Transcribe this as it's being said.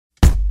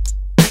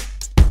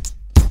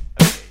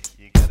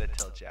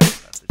tell Jerry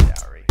about the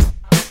dowry.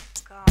 Oh,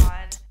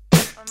 God.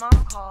 My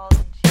mom called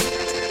and she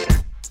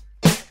said,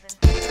 I've been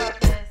thinking about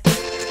this.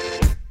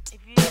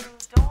 If you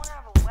don't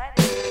have a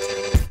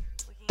wedding,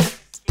 we can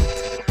just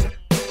get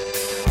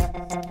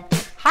married.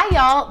 Hi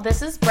y'all,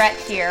 this is Brett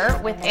here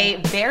with a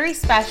very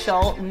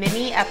special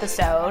mini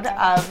episode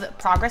of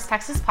Progress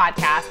Texas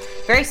podcast.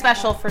 Very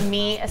special for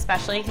me,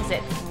 especially because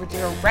it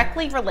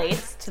directly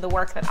relates to the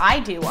work that I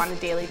do on a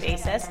daily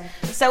basis.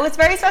 So it's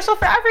very special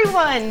for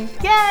everyone.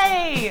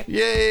 Yay!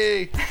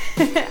 Yay!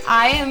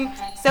 I am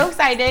so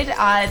excited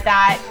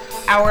that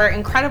our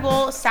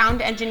incredible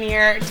sound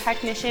engineer,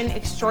 technician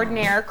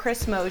extraordinaire,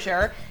 Chris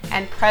Mosier,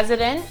 and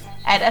president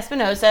Ed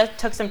Espinoza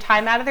took some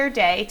time out of their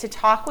day to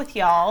talk with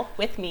y'all,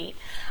 with me,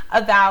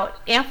 about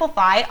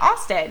Amplify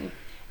Austin.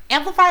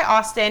 Amplify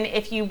Austin,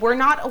 if you were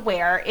not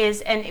aware,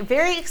 is a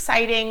very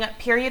exciting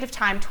period of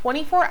time,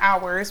 24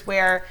 hours,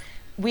 where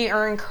we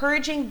are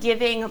encouraging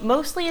giving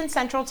mostly in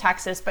Central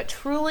Texas, but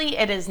truly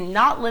it is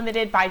not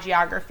limited by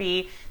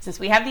geography since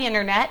we have the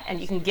internet and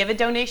you can give a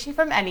donation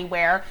from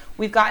anywhere.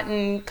 We've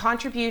gotten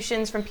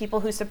contributions from people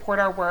who support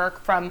our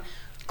work from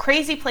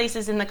crazy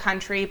places in the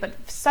country, but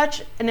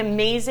such an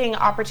amazing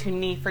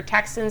opportunity for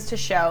Texans to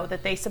show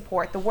that they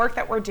support the work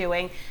that we're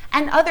doing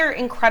and other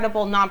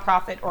incredible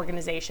nonprofit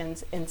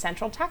organizations in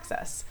Central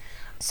Texas.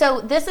 So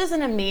this is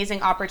an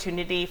amazing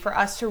opportunity for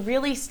us to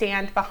really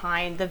stand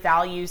behind the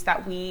values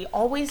that we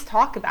always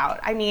talk about.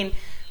 I mean,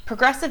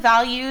 progressive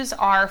values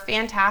are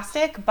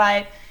fantastic,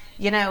 but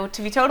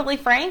to be totally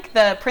frank,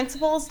 the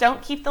principles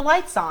don't keep the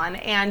lights on,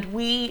 and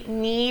we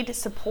need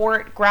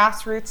support,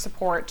 grassroots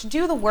support, to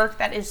do the work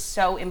that is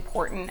so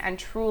important and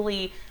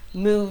truly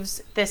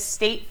moves this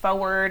state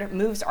forward,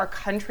 moves our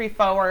country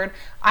forward.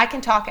 I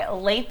can talk at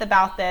length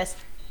about this,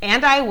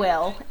 and I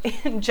will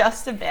in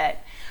just a bit.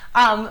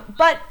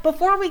 But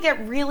before we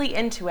get really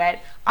into it,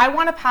 I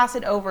want to pass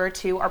it over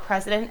to our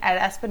president, Ed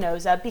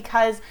Espinoza,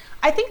 because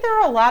I think there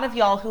are a lot of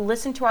y'all who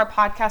listen to our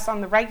podcast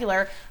on the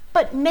regular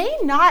but may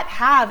not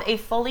have a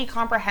fully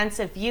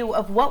comprehensive view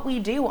of what we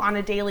do on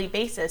a daily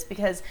basis,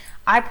 because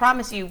I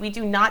promise you, we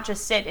do not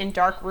just sit in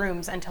dark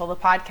rooms until the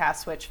podcast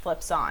switch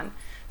flips on.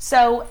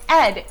 So,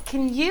 Ed,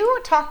 can you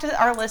talk to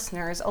our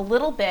listeners a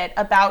little bit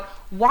about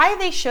why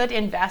they should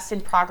invest in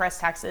Progress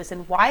Texas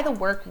and why the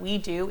work we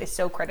do is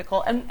so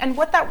critical and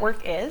what that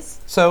work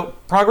is? So,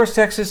 Progress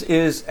Texas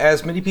is,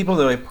 as many people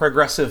know, a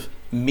progressive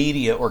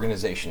media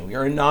organization. We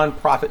are a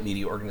nonprofit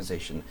media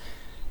organization.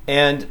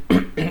 And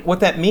what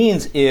that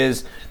means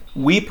is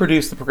we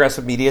produce the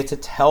progressive media to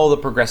tell the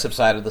progressive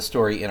side of the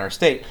story in our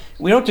state.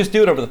 We don't just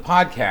do it over the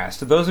podcast.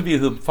 Those of you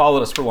who have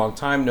followed us for a long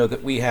time know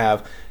that we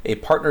have a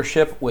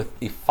partnership with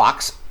the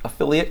Fox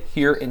affiliate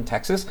here in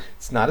Texas.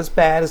 It's not as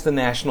bad as the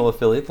national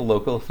affiliate. The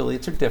local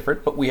affiliates are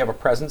different, but we have a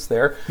presence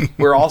there.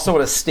 We're also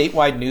in a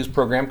statewide news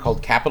program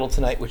called Capital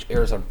Tonight, which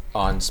airs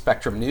on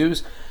Spectrum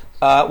News.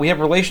 We have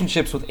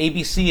relationships with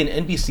ABC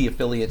and NBC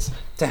affiliates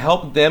to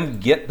help them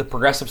get the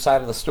progressive side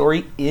of the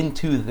story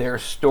into their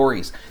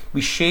stories.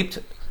 We shaped,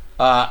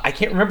 I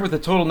can't remember what the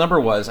total number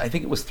was. I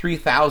think it was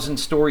 3,000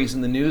 stories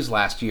in the news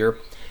last year.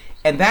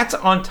 And that's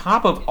on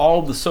top of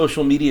all the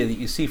social media that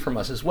you see from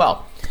us as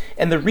well.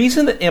 And the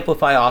reason that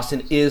Amplify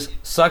Austin is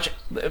such,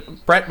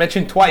 Brett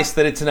mentioned twice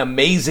that it's an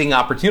amazing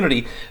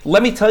opportunity.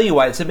 Let me tell you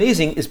why it's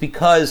amazing is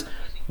because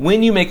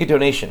when you make a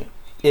donation,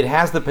 it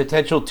has the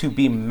potential to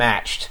be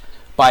matched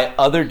by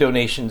other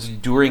donations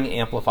during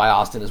Amplify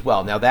Austin as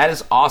well. Now, that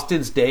is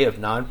Austin's day of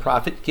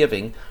nonprofit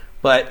giving,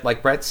 but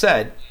like Brett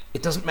said,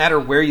 it doesn't matter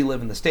where you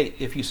live in the state.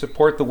 If you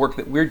support the work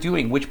that we're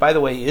doing, which, by the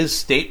way, is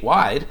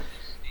statewide,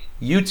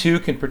 you too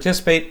can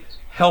participate,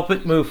 help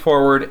it move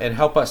forward, and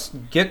help us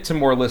get to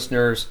more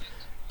listeners,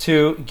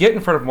 to get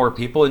in front of more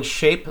people and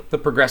shape the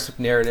progressive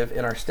narrative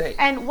in our state.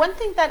 And one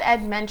thing that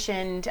Ed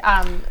mentioned,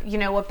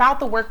 about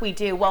the work we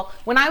do, well,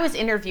 when I was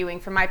interviewing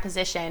for my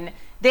position,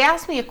 they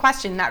asked me a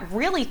question that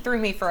really threw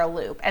me for a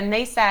loop. And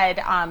they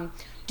said,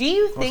 do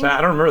you think...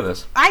 I don't remember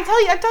this. I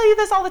tell you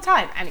this all the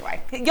time.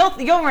 Anyway,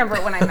 you'll remember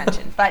it when I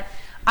mention. But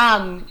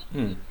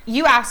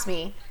you asked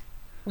me,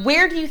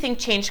 where do you think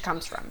change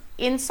comes from?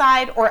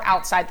 Inside or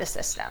outside the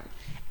system?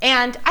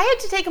 And I had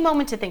to take a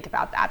moment to think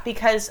about that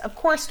because, of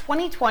course,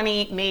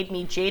 2020 made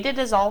me jaded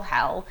as all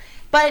hell,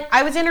 but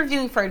I was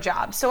interviewing for a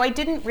job, so I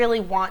didn't really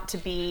want to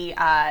be,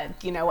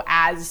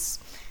 as,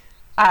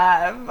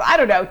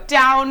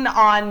 down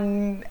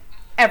on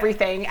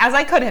everything as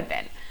I could have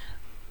been.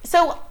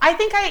 So I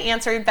think I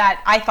answered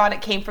that I thought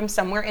it came from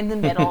somewhere in the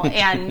middle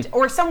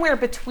or somewhere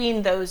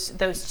between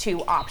those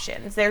two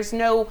options. There's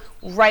no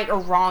right or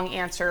wrong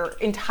answer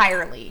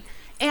entirely.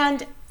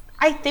 And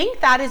I think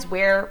that is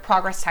where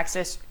Progress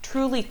Texas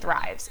truly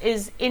thrives,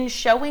 is in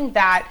showing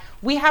that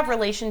we have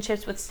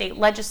relationships with state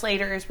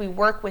legislators, we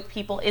work with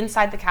people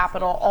inside the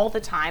Capitol all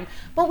the time,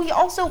 but we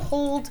also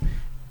hold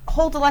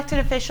elected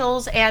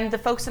officials and the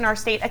folks in our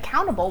state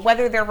accountable,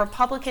 whether they're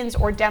Republicans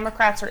or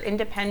Democrats or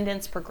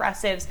independents,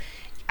 progressives.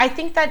 I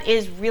think that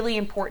is really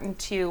important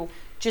to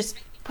just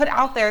put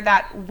out there,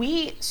 that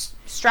we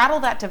straddle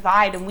that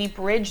divide and we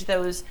bridge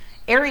those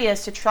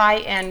areas to try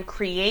and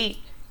create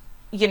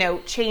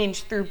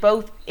change through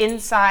both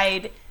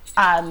inside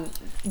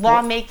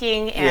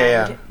lawmaking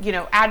and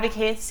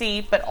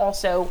advocacy, but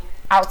also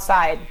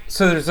outside.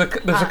 So there's a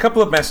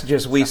couple of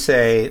messages we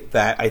say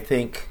that I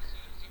think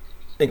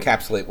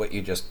encapsulate what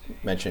you just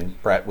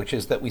mentioned, Brett, which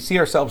is that we see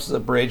ourselves as a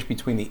bridge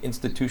between the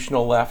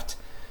institutional left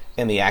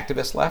and the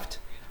activist left.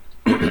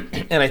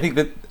 And I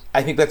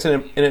think that's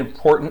an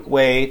important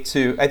way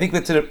to. I think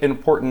that's an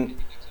important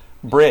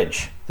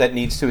bridge that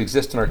needs to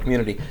exist in our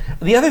community.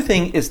 The other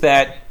thing is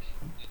that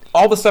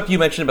all the stuff you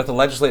mentioned about the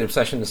legislative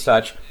session and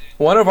such.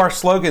 One of our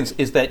slogans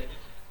is that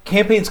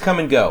campaigns come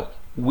and go.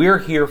 We're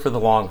here for the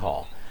long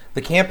haul.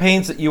 The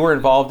campaigns that you were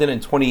involved in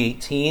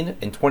 2018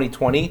 and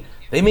 2020,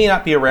 they may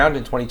not be around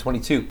in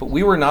 2022, but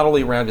we were not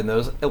only around in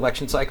those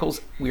election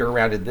cycles, we were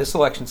around in this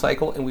election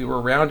cycle, and we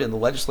were around in the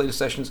legislative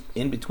sessions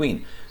in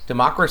between.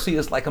 Democracy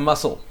is like a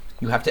muscle.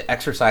 You have to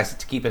exercise it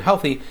to keep it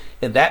healthy,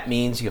 and that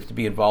means you have to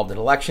be involved in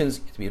elections,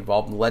 you have to be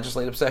involved in the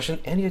legislative session,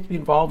 and you have to be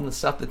involved in the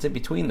stuff that's in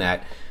between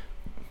that.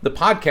 The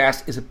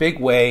podcast is a big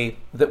way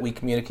that we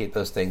communicate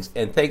those things,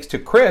 and thanks to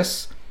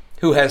Chris,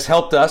 who has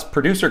helped us,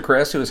 producer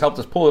Chris, who has helped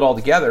us pull it all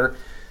together.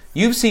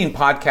 You've seen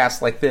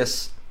podcasts like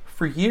this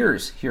for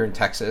years here in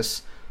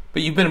Texas,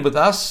 but you've been with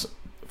us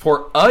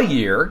for a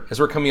year as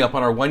we're coming up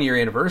on our 1 year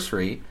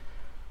anniversary.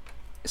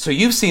 So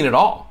you've seen it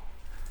all.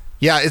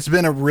 Yeah, it's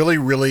been a really,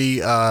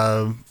 really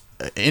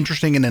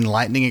interesting and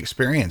enlightening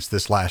experience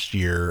this last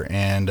year,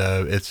 and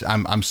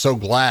I'm so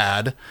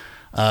glad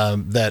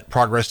that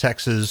Progress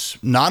Texas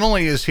not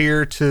only is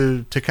here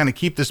to kind of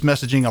keep this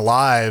messaging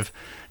alive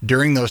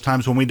during those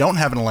times when we don't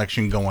have an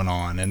election going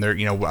on, and there,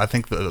 I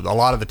think a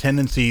lot of the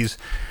tendencies,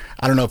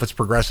 I don't know if it's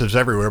progressives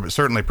everywhere, but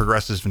certainly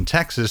progressives in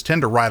Texas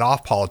tend to write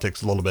off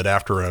politics a little bit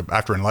after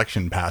an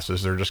election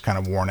passes. They're just kind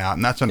of worn out,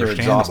 and that's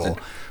understandable.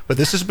 But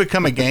this has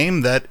become a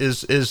game that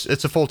is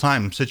it's a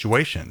full-time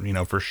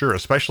situation, for sure,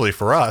 especially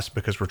for us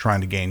because we're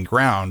trying to gain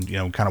ground,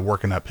 kind of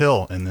working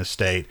uphill in this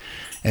state.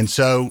 And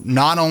so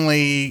not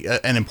only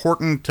an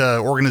important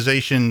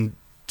organization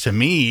to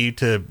me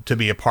to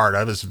be a part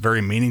of, is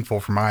very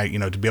meaningful for my,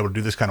 to be able to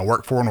do this kind of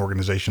work for an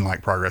organization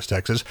like Progress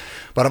Texas,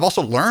 but I've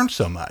also learned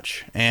so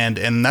much.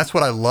 And that's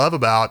what I love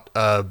about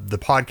the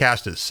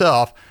podcast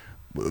itself.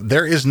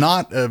 There is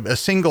not a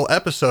single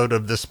episode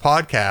of this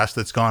podcast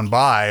that's gone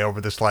by over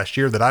this last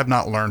year that I've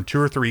not learned 2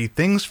 or 3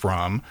 things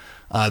from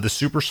the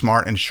super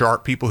smart and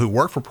sharp people who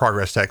work for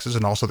Progress Texas,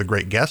 and also the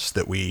great guests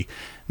that we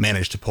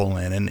managed to pull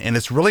in. And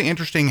it's really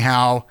interesting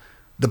how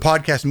the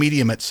podcast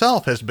medium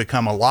itself has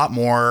become a lot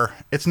more.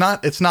 It's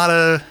not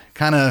a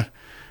kind of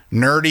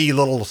nerdy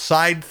little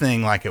side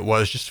thing like it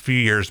was just a few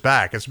years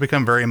back. It's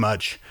become very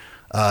much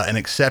an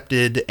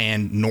accepted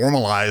and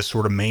normalized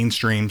sort of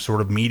mainstream sort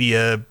of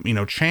media,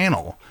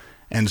 channel.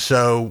 And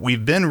so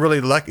we've been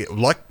really lucky.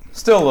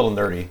 Still a little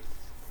nerdy.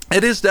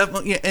 It is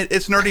definitely,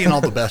 it's nerdy in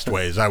all the best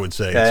ways, I would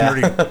say.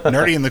 It's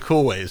nerdy in the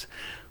cool ways.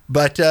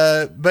 But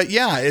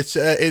yeah,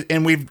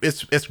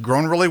 it's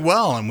grown really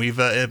well,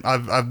 and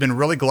I've been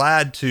really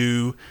glad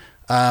to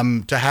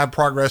have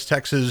Progress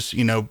Texas,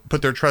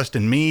 put their trust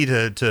in me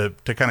to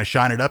kind of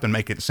shine it up and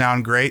make it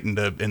sound great, and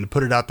to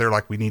put it out there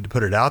like we need to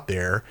put it out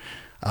there.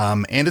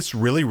 And it's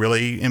really,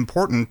 really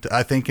important,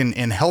 I think,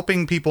 in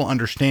helping people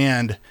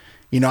understand.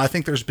 I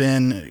think there's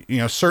been,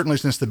 certainly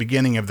since the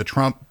beginning of the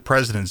Trump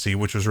presidency,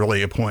 which was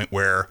really a point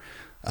where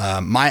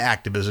my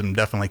activism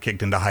definitely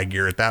kicked into high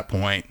gear at that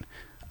point.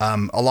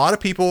 A lot of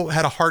people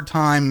had a hard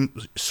time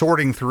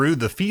sorting through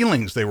the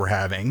feelings they were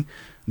having.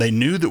 They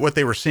knew that what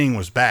they were seeing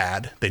was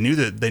bad. They knew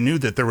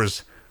that there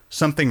was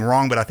something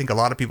wrong, but I think a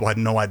lot of people had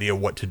no idea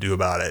what to do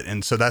about it.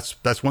 And so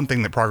that's one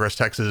thing that Progress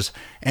Texas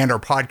and our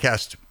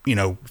podcast,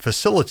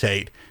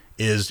 facilitate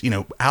is,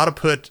 how to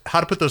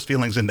put those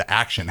feelings into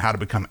action, how to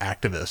become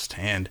activist.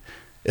 And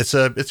it's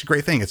a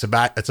great thing. It's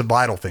a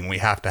vital thing. We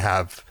have to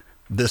have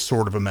this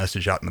sort of a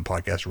message out in the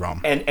podcast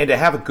realm. And to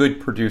have a good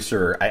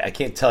producer, I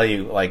can't tell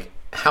you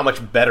how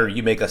much better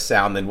you make us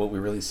sound than what we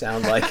really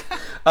sound like.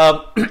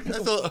 Not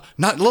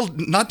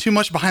too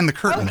much behind the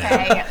curtain.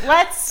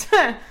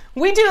 Okay,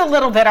 we do a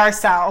little bit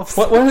ourselves.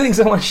 One of the things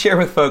I want to share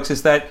with folks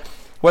is that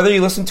whether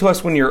you listen to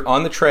us when you're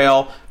on the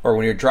trail, or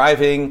when you're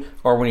driving,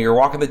 or when you're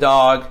walking the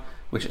dog,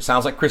 which it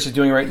sounds like Chris is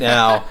doing right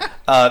now,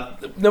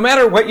 no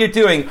matter what you're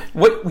doing,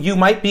 what you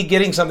might be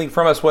getting something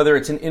from us, whether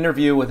it's an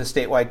interview with a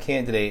statewide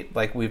candidate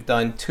like we've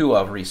done 2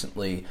 of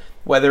recently,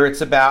 whether it's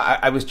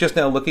about, I was just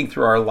now looking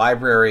through our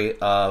library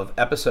of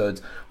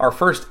episodes. Our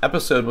first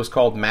episode was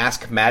called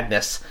Mask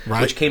Madness,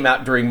 which came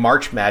out during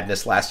March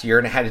Madness last year,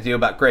 and it had to do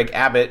about Greg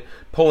Abbott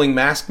pulling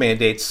mask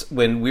mandates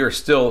when we were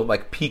still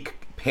peak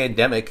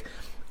pandemic.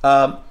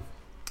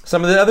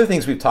 Some of the other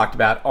things we've talked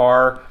about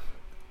are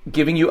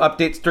giving you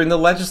updates during the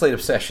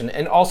legislative session,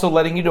 and also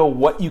letting you know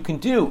what you can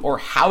do or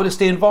how to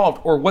stay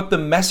involved or what the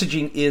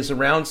messaging is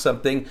around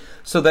something,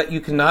 so that you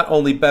can not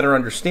only better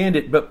understand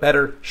it, but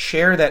better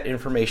share that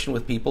information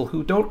with people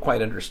who don't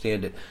quite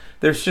understand it.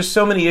 There's just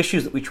so many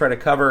issues that we try to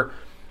cover.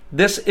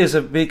 This is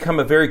become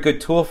a very good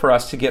tool for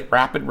us to get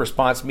rapid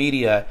response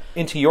media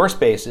into your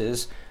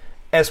spaces,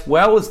 as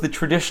well as the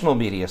traditional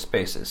media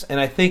spaces. And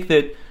I think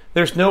that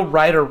there's no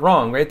right or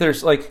wrong, right?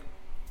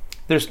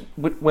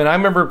 When I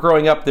remember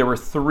growing up, there were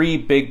 3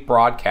 big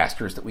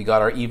broadcasters that we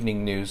got our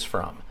evening news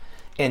from.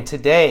 And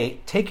today,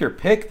 take your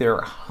pick, there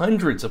are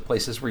hundreds of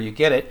places where you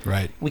get it.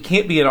 Right. We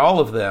can't be in all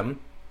of them,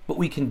 but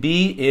we can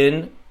be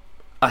in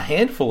a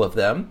handful of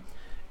them.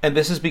 And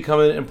this has become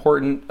an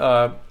important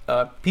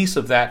piece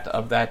of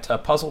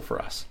that puzzle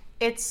for us.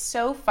 It's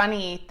so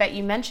funny that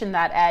you mentioned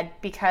that, Ed,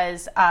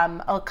 because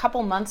a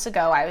couple months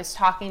ago, I was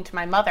talking to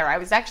my mother. I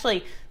was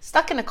actually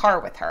stuck in a car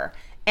with her,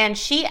 and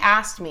she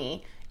asked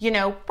me,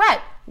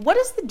 Brett, what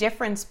is the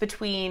difference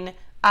between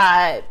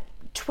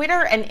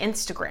Twitter and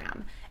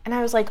Instagram? And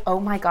I was like,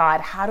 oh my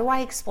God, how do I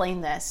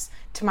explain this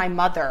to my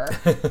mother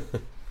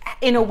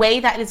in a way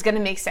that is going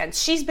to make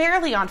sense? She's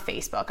barely on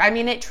Facebook. I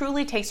mean, it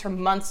truly takes her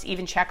months to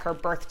even check her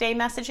birthday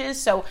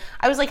messages. So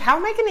I was like, how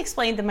am I going to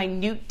explain the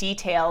minute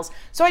details?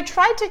 So I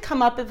tried to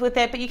come up with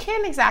it, but you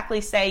can't exactly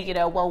say,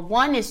 well,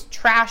 one is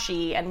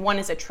trashy and one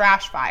is a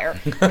trash fire.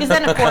 Because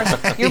then, of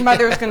course, your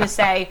mother's going to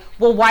say,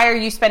 well, why are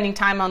you spending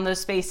time on those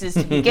spaces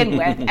to begin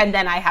with? And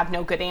then I have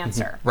no good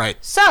answer. Right.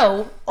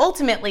 So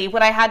ultimately,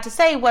 what I had to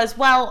say was,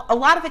 well, a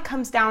lot of it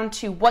comes down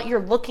to what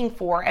you're looking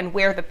for and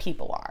where the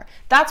people are.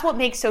 That's what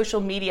makes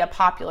social media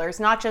popular, is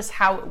not just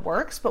how it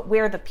works, but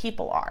where the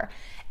people are.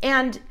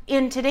 And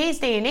in today's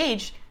day and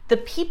age, the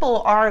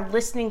people are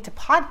listening to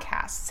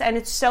podcasts, and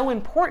it's so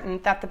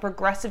important that the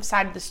progressive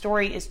side of the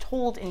story is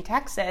told in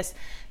Texas,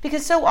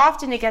 because so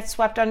often it gets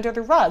swept under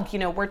the rug.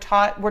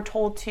 We're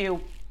told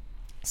to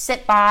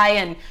sit by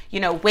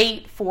and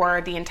wait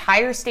for the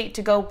entire state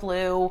to go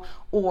blue,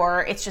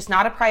 or it's just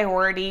not a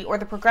priority, or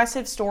the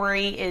progressive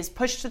story is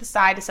pushed to the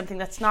side as something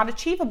that's not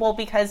achievable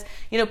because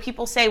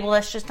people say, well,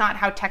 that's just not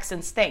how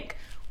Texans think.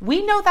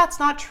 We know that's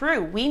not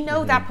true. We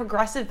know that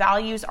progressive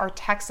values are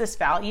Texas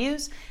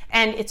values,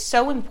 and it's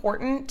so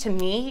important to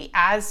me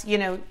as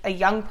a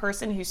young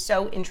person who's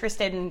so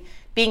interested in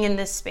being in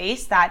this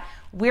space that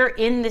we're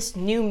in this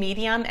new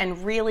medium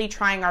and really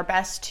trying our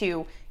best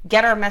to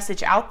get our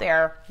message out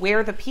there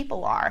where the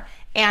people are.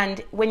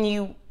 And when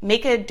you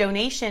make a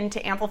donation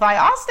to Amplify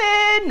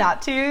Austin,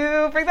 not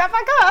to bring that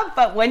back up,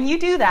 but when you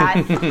do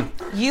that,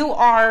 you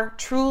are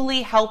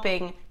truly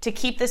helping to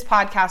keep this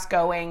podcast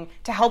going,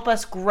 to help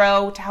us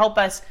grow, to help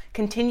us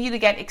continue to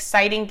get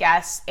exciting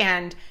guests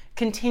and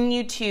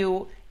continue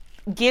to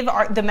give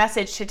the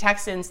message to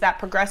Texans that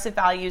progressive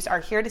values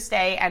are here to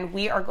stay and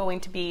we are going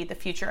to be the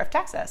future of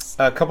Texas.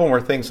 A couple more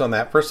things on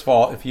that. First of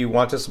all, if you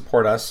want to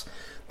support us,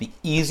 the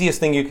easiest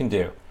thing you can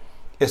do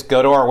is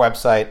go to our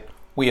website.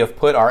 We have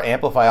put our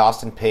Amplify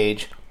Austin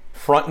page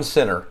front and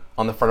center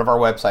on the front of our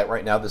website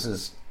right now. This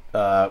is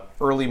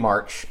early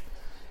March.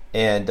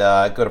 And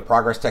go to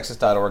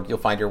progresstexas.org. You'll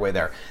find your way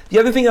there. The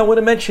other thing I want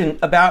to mention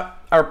about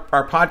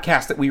our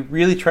podcast that we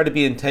really try to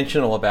be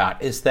intentional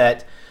about is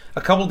that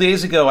a couple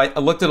days ago, I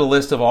looked at a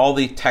list of all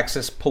the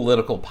Texas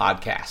political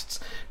podcasts.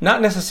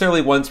 Not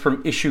necessarily ones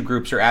from issue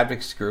groups or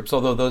advocacy groups,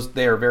 although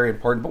they are very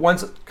important, but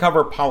ones that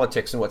cover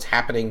politics and what's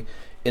happening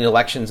in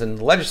elections and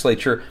the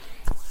legislature.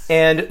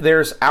 And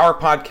there's our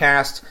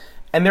podcast,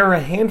 and there are a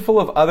handful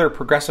of other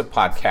progressive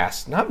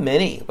podcasts. Not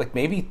many, like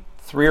maybe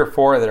 3 or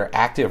 4 that are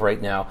active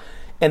right now.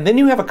 And then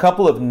you have a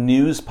couple of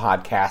news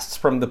podcasts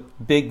from the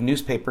big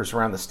newspapers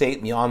around the state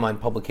and the online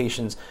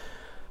publications.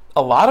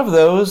 A lot of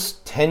those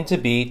tend to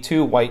be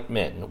 2 white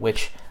men,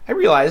 which I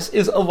realize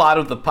is a lot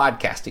of the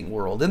podcasting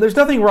world. And there's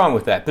nothing wrong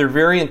with that. They're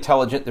very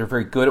intelligent. They're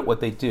very good at what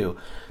they do.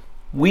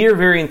 We are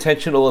very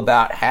intentional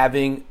about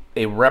having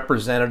a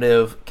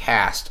representative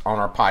cast on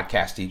our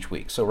podcast each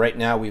week. So right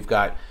now we've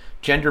got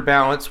gender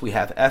balance. We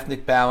have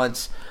ethnic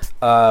balance.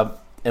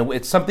 And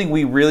it's something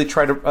we really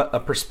try to, a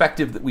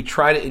perspective that we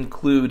try to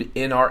include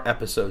in our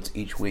episodes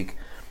each week.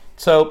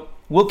 So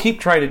we'll keep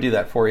trying to do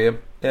that for you.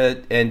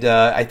 And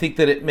I think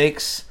that it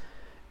makes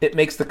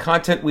the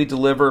content we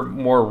deliver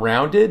more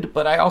rounded,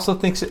 but I also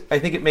think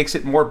it makes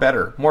it more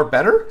better. More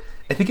better?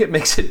 I think it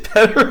makes it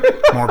better.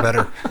 More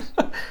better.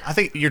 I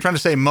think you're trying to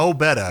say Mo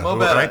Betta,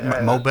 right? Yeah.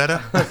 Mo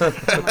Betta.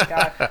 Oh my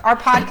God. Our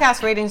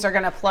podcast ratings are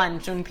going to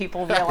plunge when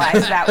people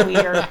realize that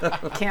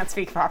we can't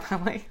speak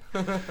properly.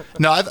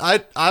 No, I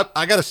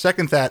got to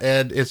second that,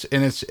 Ed.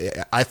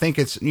 I think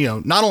it's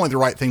not only the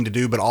right thing to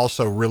do, but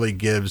also really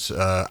gives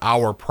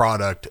our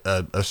product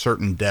a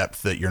certain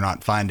depth that you're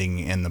not finding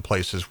in the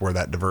places where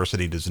that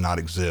diversity does not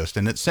exist.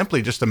 And it's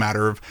simply just a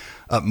matter of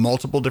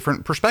multiple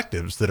different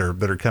perspectives that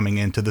are coming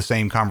into the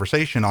same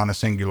conversation on a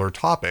singular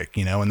topic.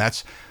 And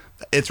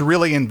it's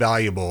really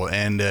invaluable.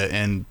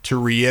 And to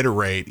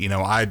reiterate,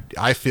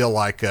 I feel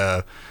like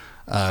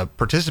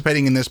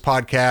participating in this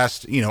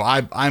podcast,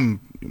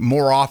 I'm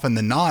more often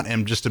than not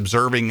am just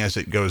observing as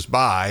it goes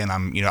by, and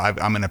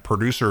I'm in a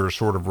producer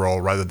sort of role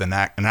rather than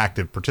an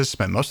active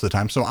participant most of the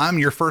time. So I'm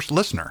your first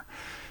listener,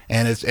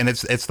 and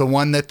it's the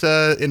one that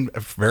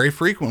very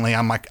frequently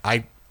I'm like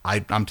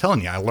I'm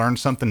telling you, I learn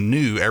something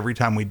new every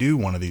time we do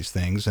one of these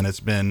things, and it's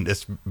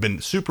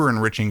been super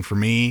enriching for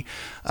me.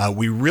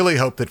 We really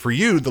hope that for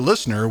you, the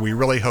listener, we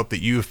really hope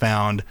that you have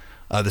found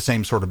the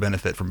same sort of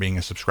benefit from being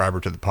a subscriber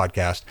to the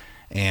podcast.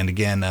 And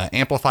again,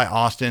 Amplify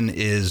Austin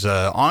is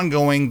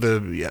ongoing.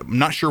 I'm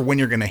not sure when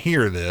you're going to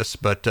hear this,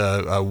 but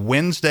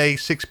Wednesday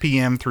 6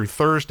 p.m. through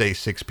Thursday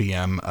 6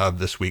 p.m. of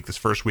this week, this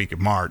first week of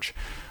March,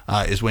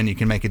 is when you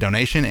can make a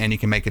donation, and you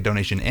can make a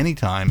donation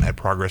anytime at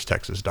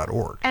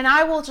progresstexas.org. And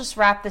I will just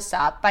wrap this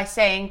up by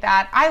saying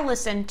that I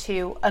listen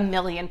to a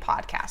million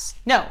podcasts.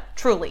 No,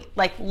 truly,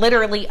 like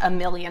literally a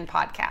million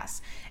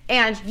podcasts.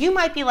 And you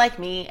might be like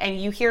me,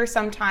 and you hear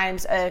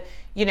sometimes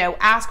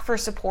ask for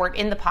support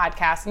in the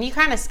podcast, and you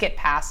kind of skip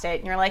past it,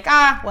 and you're like,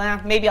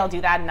 well, maybe I'll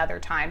do that another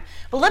time.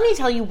 But let me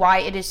tell you why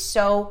it is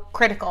so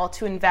critical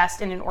to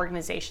invest in an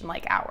organization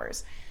like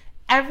ours.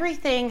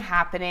 Everything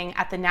happening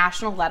at the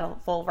national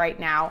level right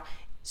now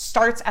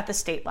starts at the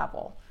state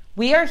level.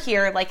 We are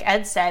here, like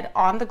Ed said,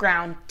 on the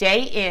ground,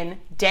 day in,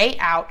 day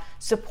out,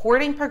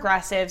 supporting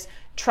progressives,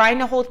 trying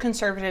to hold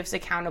conservatives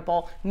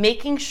accountable,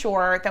 making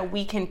sure that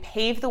we can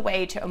pave the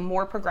way to a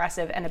more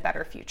progressive and a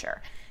better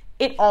future.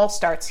 It all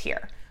starts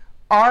here.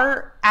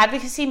 Our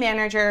advocacy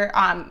manager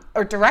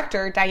or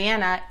director,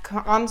 Diana,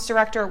 comms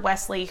director,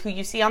 Wesley, who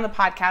you see on the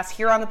podcast,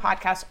 here on the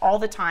podcast all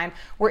the time,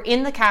 were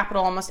in the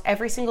Capitol almost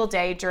every single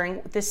day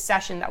during this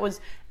session that was,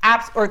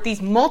 or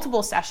these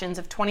multiple sessions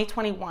of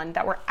 2021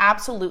 that were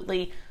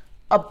absolutely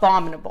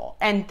abominable.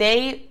 And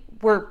they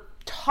were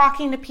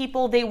talking to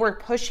people, they were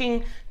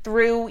pushing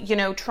through,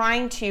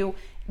 trying to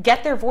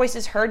get their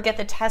voices heard, get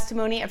the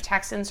testimony of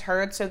Texans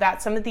heard so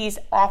that some of these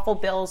awful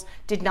bills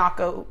did not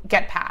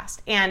get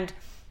passed. And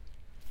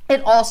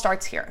it all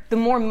starts here. The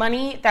more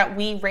money that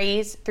we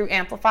raise through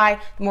Amplify,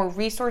 the more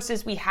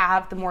resources we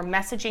have, the more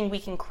messaging we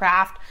can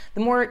craft,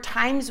 the more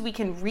times we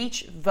can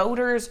reach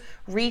voters,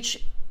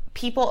 reach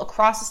people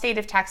across the state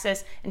of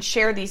Texas and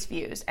share these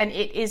views. And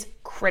it is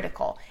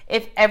critical.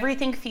 If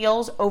everything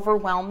feels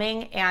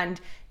overwhelming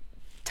and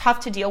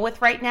tough to deal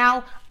with right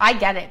now, I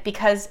get it,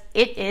 because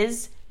it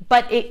is,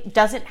 but it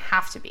doesn't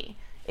have to be.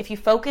 If you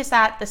focus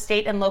at the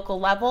state and local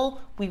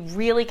level, we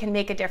really can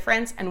make a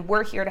difference, and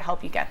we're here to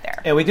help you get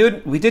there. And we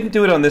didn't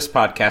do it on this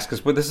podcast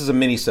because this is a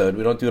mini-sode.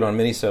 We don't do it on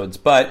mini-sodes.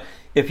 But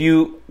if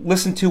you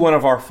listen to one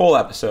of our full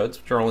episodes,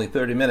 which are only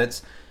 30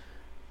 minutes,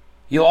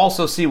 you'll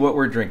also see what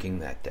we're drinking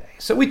that day.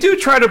 So we do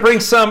try to bring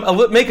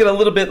make it a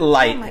little bit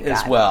light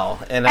as well.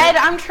 And Ed,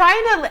 I'm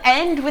trying to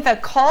end with a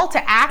call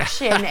to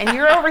action, and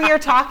you're over here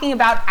talking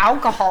about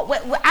alcohol.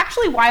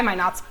 Actually, why am I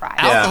not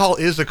surprised? Alcohol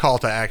is a call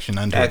to action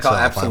unto itself.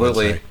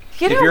 Absolutely.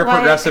 You know if you're what? a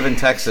progressive in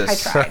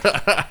Texas, I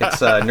tried.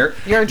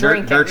 it's You're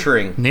drinking.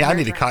 nurturing. Yeah, I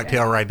need a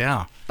cocktail right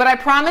now. But I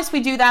promise we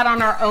do that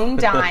on our own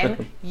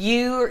dime.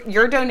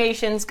 Your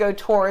donations go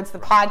towards the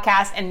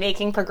podcast and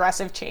making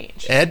progressive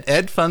change.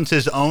 Ed funds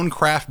his own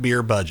craft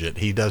beer budget.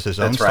 He does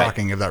his own That's right.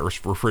 stocking of that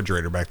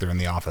refrigerator back there in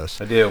the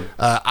office. I do.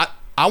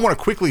 I want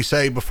to quickly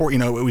say before,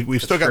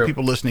 we've still got true.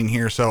 people listening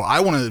here, so I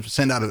want to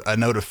send out a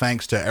note of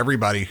thanks to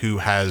everybody who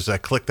has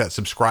clicked that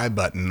subscribe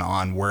button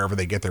on wherever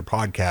they get their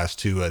podcast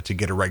to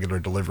get a regular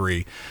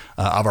delivery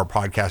of our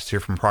podcast here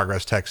from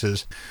Progress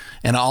Texas.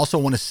 And I also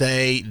want to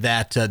say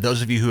that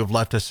those of you who have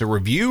left us a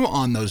review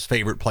on those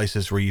favorite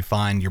places where you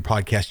find your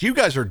podcast, you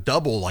guys are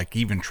double, like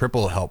even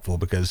triple helpful,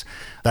 because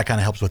that kind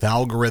of helps with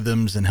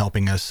algorithms and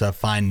helping us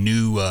find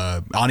new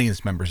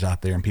audience members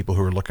out there and people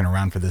who are looking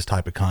around for this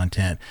type of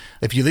content.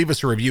 If you leave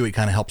us a review, it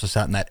kind of helps us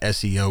out in that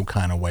SEO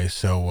kind of way.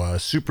 So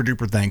super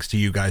duper thanks to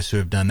you guys who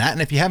have done that.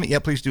 And if you haven't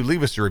yet, please do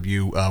leave us a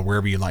review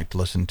wherever you like to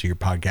listen to your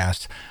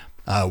podcast.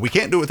 We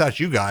can't do it without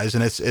you guys,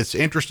 and it's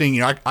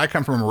interesting. I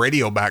come from a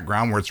radio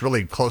background where it's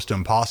really close to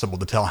impossible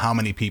to tell how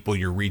many people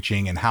you're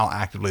reaching and how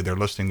actively they're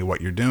listening to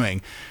what you're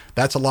doing.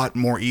 That's a lot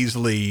more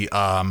easily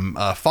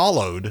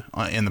followed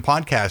in the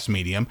podcast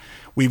medium.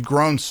 We've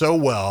grown so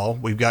well.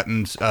 We've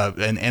gotten,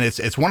 and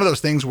it's one of those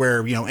things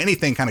where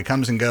anything kind of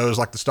comes and goes,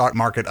 like the stock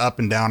market, up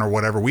and down or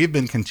whatever. We've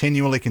been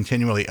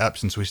continually up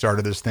since we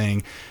started this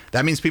thing.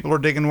 That means people are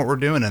digging what we're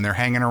doing and they're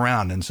hanging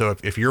around. And so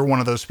if you're one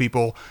of those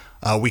people,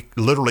 we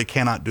literally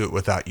cannot do it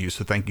without you.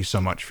 So thank you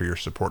so much for your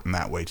support in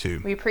that way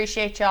too. We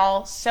appreciate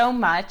y'all so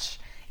much.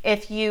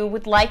 If you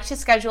would like to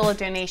schedule a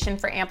donation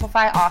for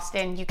Amplify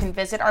Austin, you can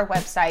visit our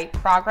website,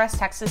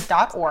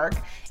 progresstexas.org.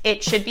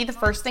 It should be the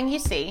first thing you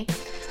see.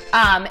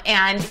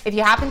 And if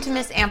you happen to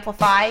miss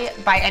Amplify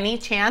by any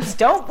chance,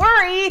 don't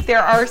worry.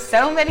 There are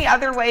so many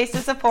other ways to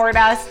support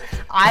us.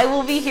 I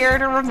will be here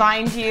to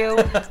remind you.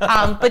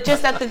 But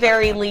just at the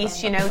very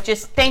least,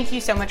 just thank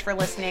you so much for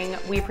listening.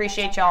 We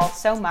appreciate y'all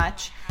so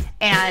much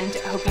and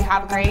hope you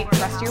have a great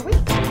rest of your week.